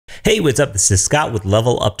Hey, what's up? This is Scott with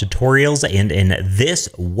Level Up Tutorials, and in this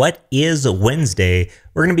What is Wednesday,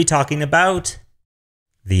 we're going to be talking about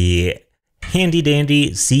the handy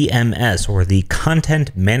dandy CMS, or the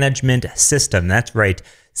Content Management System. That's right,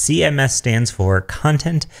 CMS stands for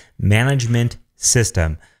Content Management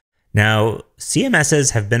System. Now,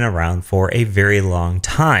 CMSs have been around for a very long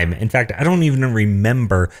time. In fact, I don't even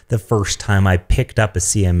remember the first time I picked up a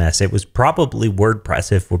CMS. It was probably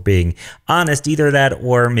WordPress, if we're being honest. Either that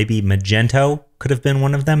or maybe Magento could have been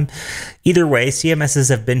one of them. Either way, CMSs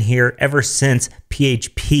have been here ever since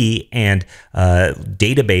PHP and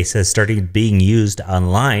databases started being used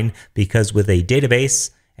online, because with a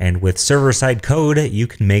database and with server-side code, you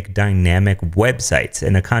can make dynamic websites.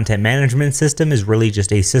 And a content management system is really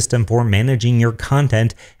just a system for managing your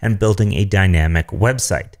content and building a dynamic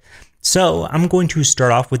website. So I'm going to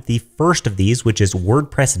start off with the first of these, which is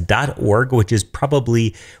WordPress.org, which is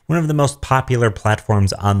probably one of the most popular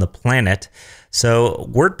platforms on the planet. So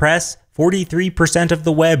WordPress, 43% of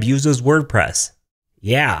the web uses WordPress.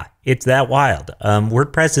 Yeah, it's that wild.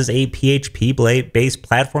 WordPress is a PHP-based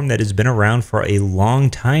platform that has been around for a long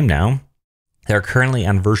time now. They're currently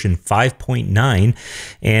on version 5.9,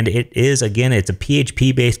 and it is, again, it's a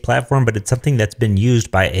PHP-based platform, but it's something that's been used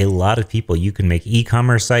by a lot of people. You can make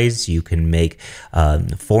e-commerce sites, you can make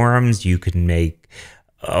forums, you can make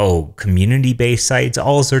community-based sites,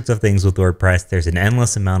 all sorts of things with WordPress. There's an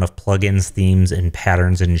endless amount of plugins, themes, and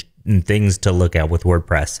patterns and things to look at with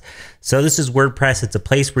WordPress. So this is WordPress. It's a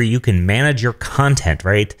place where you can manage your content,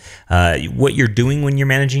 right? What you're doing when you're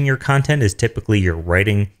managing your content is typically you're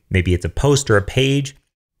writing, maybe it's a post or a page,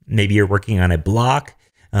 maybe you're working on a block,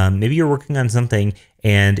 maybe you're working on something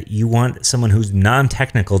and you want someone who's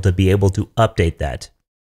non-technical to be able to update that.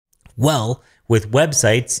 Well, with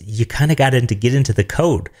websites, you kind of got to get into the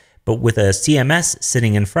code. But with a CMS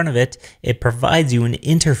sitting in front of it, it provides you an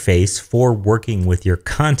interface for working with your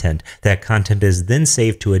content. That content is then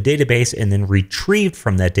saved to a database and then retrieved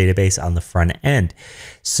from that database on the front end.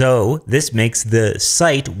 So this makes the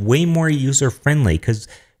site way more user-friendly, because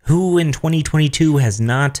who in 2022 has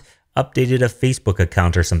not updated a Facebook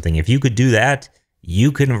account or something? If you could do that,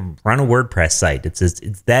 you can run a WordPress site.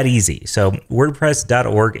 It's that easy. So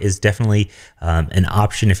WordPress.org is definitely an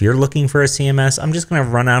option if you're looking for a CMS. I'm just going to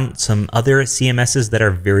run out some other CMSs that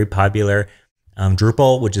are very popular.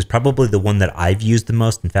 Drupal, which is probably the one that I've used the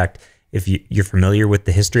most. In fact, if you're familiar with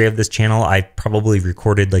the history of this channel, I probably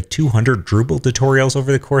recorded like 200 Drupal tutorials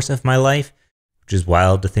over the course of my life, which is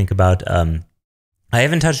wild to think about. I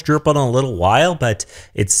haven't touched Drupal in a little while, but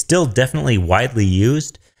it's still definitely widely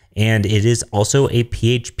used. And it is also a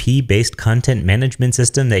PHP-based content management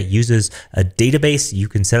system that uses a database. You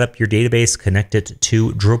can set up your database, connect it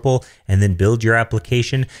to Drupal, and then build your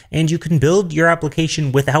application. And you can build your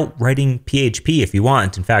application without writing PHP if you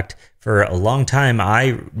want. In fact, for a long time,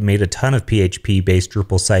 I made a ton of PHP-based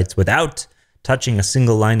Drupal sites without touching a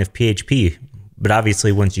single line of PHP. But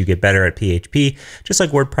obviously, once you get better at PHP, just like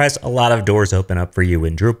WordPress, a lot of doors open up for you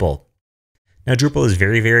in Drupal. Now, Drupal is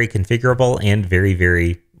very, very configurable and very,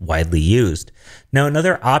 very widely used. Now,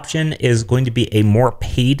 another option is going to be a more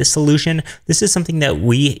paid solution. This is something that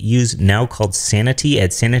we use now called Sanity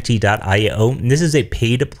at sanity.io. And this is a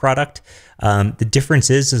paid product. The difference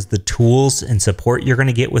is the tools and support you're going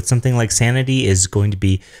to get with something like Sanity is going to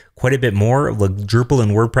be quite a bit more. Like Drupal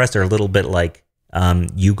and WordPress are a little bit like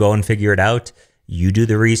you go and figure it out. You do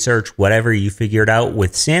the research, whatever, you figure it out.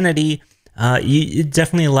 With Sanity, it's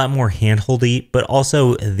definitely a lot more handholdy, but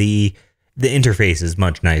also the interface is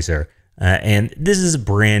much nicer. And this is a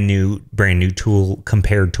brand new tool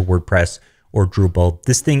compared to WordPress or Drupal.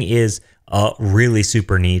 This thing is really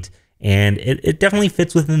super neat, and it definitely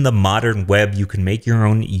fits within the modern web. You can make your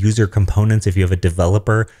own user components if you have a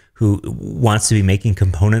developer who wants to be making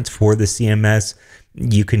components for the CMS.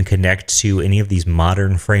 You can connect to any of these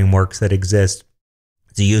modern frameworks that exist.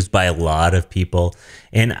 It's used by a lot of people,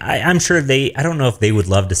 and I'm sure I don't know if they would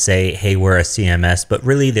love to say, hey, we're a CMS, but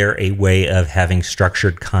really they're a way of having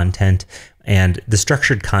structured content, and the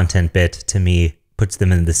structured content bit to me puts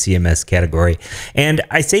them in the CMS category. And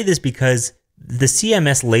I say this because the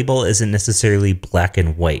CMS label isn't necessarily black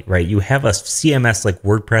and white, right? You have a CMS like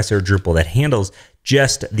WordPress or Drupal that handles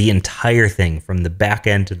just the entire thing from the back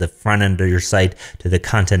end to the front end of your site to the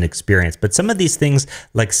content experience. But some of these things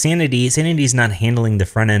like Sanity is not handling the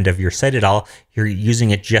front end of your site at all. You're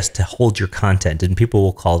using it just to hold your content, and people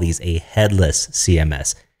will call these a headless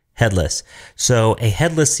CMS. Headless. So a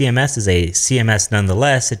headless CMS is a CMS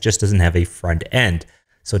nonetheless. It just doesn't have a front end.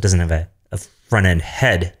 So it doesn't have a front end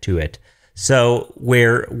head to it. So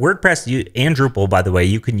where WordPress and Drupal, by the way,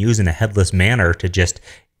 you can use in a headless manner to just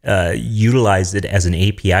utilize it as an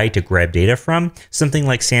API to grab data from. Something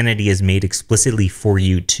like Sanity is made explicitly for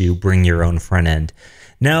you to bring your own front end.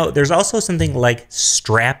 Now, there's also something like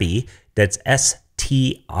Strappy, that's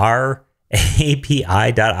STRAPI.io.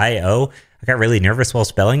 I got really nervous while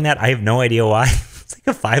spelling that. I have no idea why. It's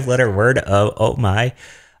like a 5-letter word. Oh my.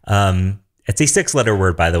 It's a 6-letter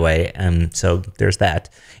word, by the way. So there's that.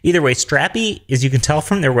 Either way, Strappy, as you can tell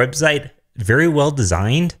from their website, very well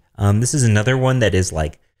designed. This is another one that is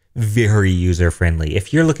like very user-friendly.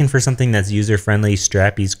 If you're looking for something that's user-friendly,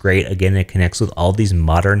 Strappy's great. Again, it connects with all these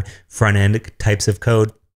modern front-end types of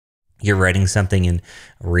code. You're writing something in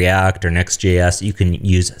React or Next.js, you can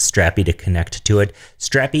use Strappy to connect to it.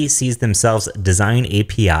 Strappy sees themselves design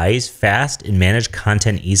APIs fast and manage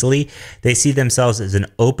content easily. They see themselves as an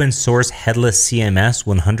open source headless CMS,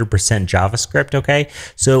 100% JavaScript, okay?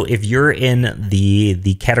 So if you're in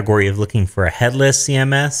the category of looking for a headless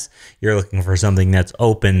CMS, you're looking for something that's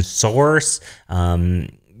open source,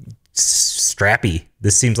 Strappy.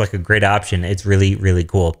 This seems like a great option. It's really, really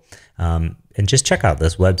cool. And just check out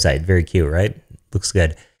this website. Very cute, right? Looks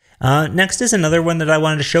good. Next is another one that I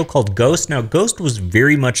wanted to show called Ghost. Now, Ghost was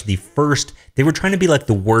very much the first. They were trying to be like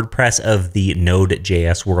the WordPress of the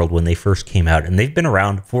Node.js world when they first came out. And they've been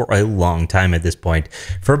around for a long time at this point.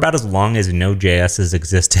 For about as long as Node.js has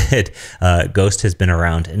existed, Ghost has been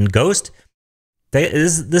around. And Ghost,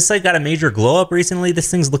 this site got a major glow up recently.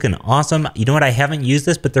 This thing's looking awesome. You know what? I haven't used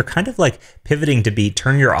this, but they're kind of like pivoting to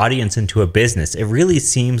turn your audience into a business. It really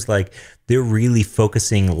seems like they're really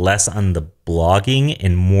focusing less on the blogging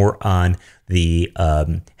and more on the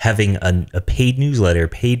having a paid newsletter,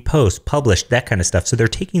 paid post, published, that kind of stuff. So they're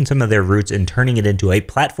taking some of their roots and turning it into a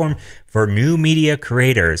platform for new media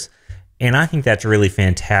creators. And I think that's really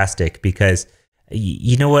fantastic because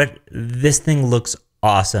you know what? This thing looks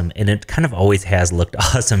awesome, and it kind of always has looked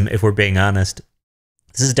awesome, if we're being honest.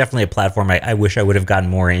 This is definitely a platform I wish I would have gotten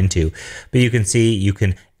more into. But you can see you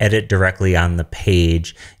can edit directly on the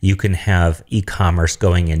page. You can have e-commerce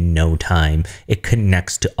going in no time. It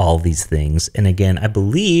connects to all these things. And again, I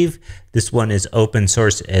believe this one is open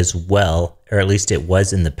source as well, or at least it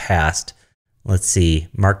was in the past. Let's see,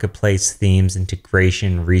 marketplace, themes,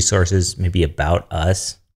 integration, resources, maybe about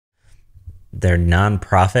us. They're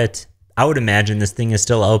nonprofit. I would imagine this thing is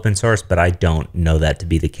still open source, but I don't know that to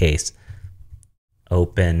be the case.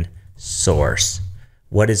 Open source.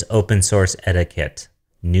 What is open source etiquette?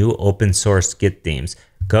 New open source Git themes.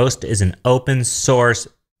 Ghost is an open source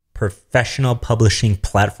professional publishing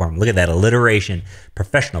platform. Look at that alliteration.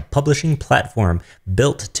 Professional publishing platform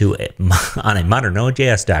built on a modern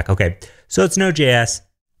Node.js stack. Okay, so it's Node.js.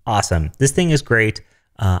 Awesome. This thing is great.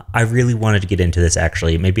 I really wanted to get into this,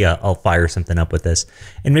 actually. Maybe I'll fire something up with this.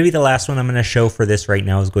 And maybe the last one I'm going to show for this right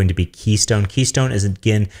now is going to be Keystone. Keystone is,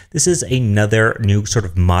 again, this is another new sort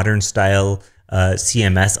of modern style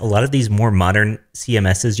CMS. A lot of these more modern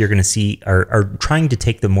CMSs you're going to see are trying to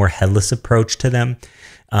take the more headless approach to them,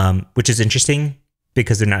 which is interesting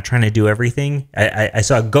because they're not trying to do everything. I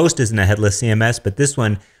saw Ghost isn't a headless CMS, but this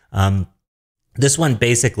one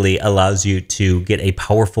basically allows you to get a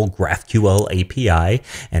powerful GraphQL API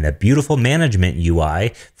and a beautiful management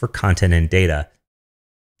UI for content and data.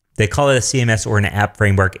 They call it a CMS or an app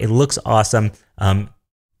framework. It looks awesome.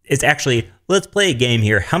 It's actually, let's play a game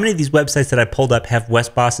here. How many of these websites that I pulled up have Wes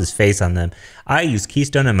Boss's face on them? I use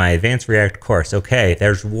Keystone in my advanced React course. Okay,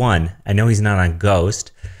 there's one. I know he's not on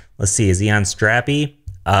Ghost. Let's see, is he on Strappy?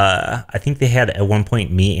 I think they had at one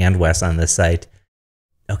point me and Wes on this site.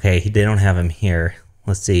 Okay, they don't have him here.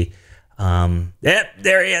 Let's see. Yep,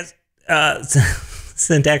 there he is.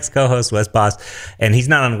 Syntax co-host Wes Boss. And he's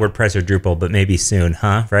not on WordPress or Drupal, but maybe soon,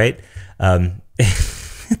 huh? Right?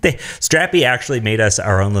 Strappy actually made us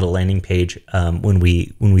our own little landing page when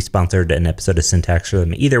we sponsored an episode of Syntax for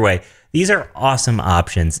them. Either way, these are awesome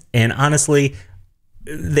options. And honestly,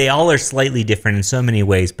 they all are slightly different in so many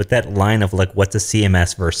ways, but that line of like what's a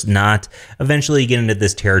CMS versus not, eventually you get into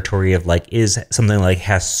this territory of like, is something like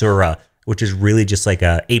Hasura, which is really just like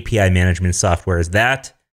a API management software. Is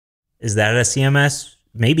that a CMS?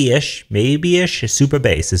 Maybe-ish.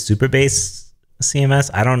 Supabase. Is Supabase a CMS?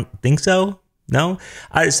 I don't think so. No.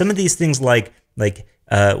 Some of these things like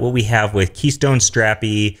what we have with Keystone,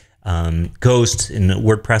 Strappy, Ghost and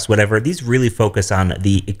WordPress, whatever, these really focus on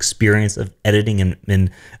the experience of editing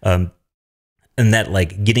and and that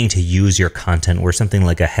like getting to use your content, where something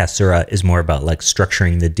like a Hasura is more about like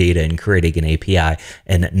structuring the data and creating an API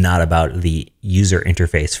and not about the user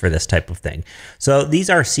interface for this type of thing. So these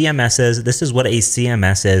are CMSs. This is what a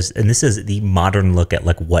CMS is, and this is the modern look at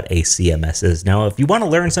like what a CMS is. Now, if you want to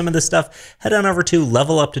learn some of this stuff, head on over to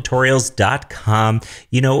leveluptutorials.com.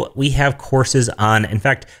 You know, we have courses on, in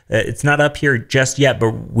fact, it's not up here just yet,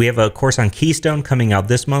 but we have a course on Keystone coming out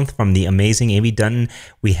this month from the amazing Amy Dutton.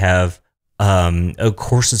 We have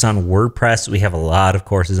courses on WordPress. We have a lot of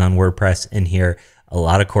courses on WordPress in here, a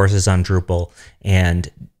lot of courses on Drupal. And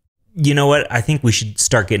you know what? I think we should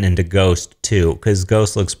start getting into Ghost too, because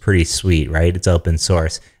Ghost looks pretty sweet, right? It's open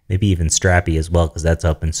source. Maybe even Strappy as well, because that's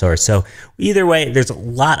open source. So either way, there's a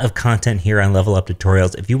lot of content here on Level Up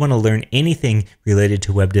Tutorials. If you want to learn anything related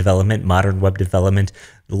to web development, modern web development,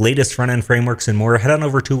 the latest front-end frameworks and more, head on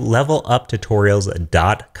over to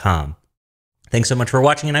leveluptutorials.com. Thanks so much for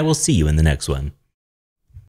watching, and I will see you in the next one.